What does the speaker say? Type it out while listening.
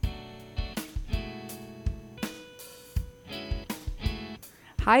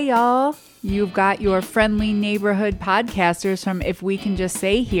Hi, y'all. You've got your friendly neighborhood podcasters from If We Can Just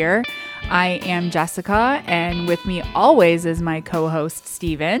Say here. I am Jessica, and with me always is my co-host,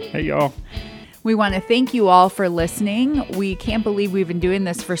 Steven. Hey, y'all. We want to thank you all for listening. We can't believe we've been doing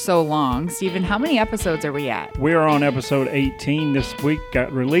this for so long. Steven, how many episodes are we at? We are on episode 18 this week,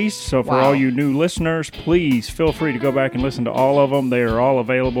 got released. So for Wow. all you new listeners, please feel free to go back and listen to all of them. They are all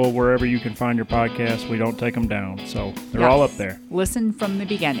available wherever you can find your podcasts. We don't take them down. So they're all up there. Listen from the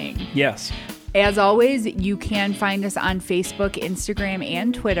beginning. Yes. As always, you can find us on Facebook, Instagram,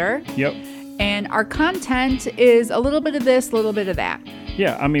 and Twitter. Yep. And our content is a little bit of this, a little bit of that.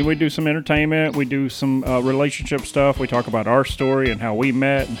 Yeah, I mean, we do some entertainment, we do some relationship stuff, we talk about our story and how we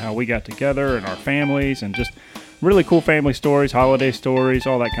met and how we got together and our families and just really cool family stories, holiday stories,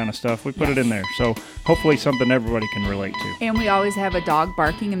 all that kind of stuff. We put it in there, so hopefully something everybody can relate to. And we always have a dog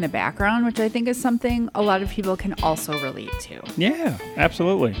barking in the background, which I think is something a lot of people can also relate to. Yeah,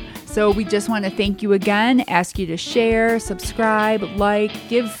 absolutely. So we just want to thank you again, ask you to share, subscribe, like,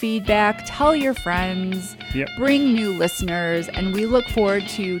 give feedback, tell your friends, bring new listeners, and we look forward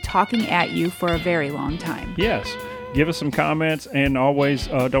to talking at you for a very long time. Yes. Give us some comments, and always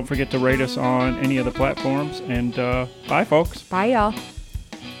don't forget to rate us on any of the platforms. And bye, folks. Bye, y'all.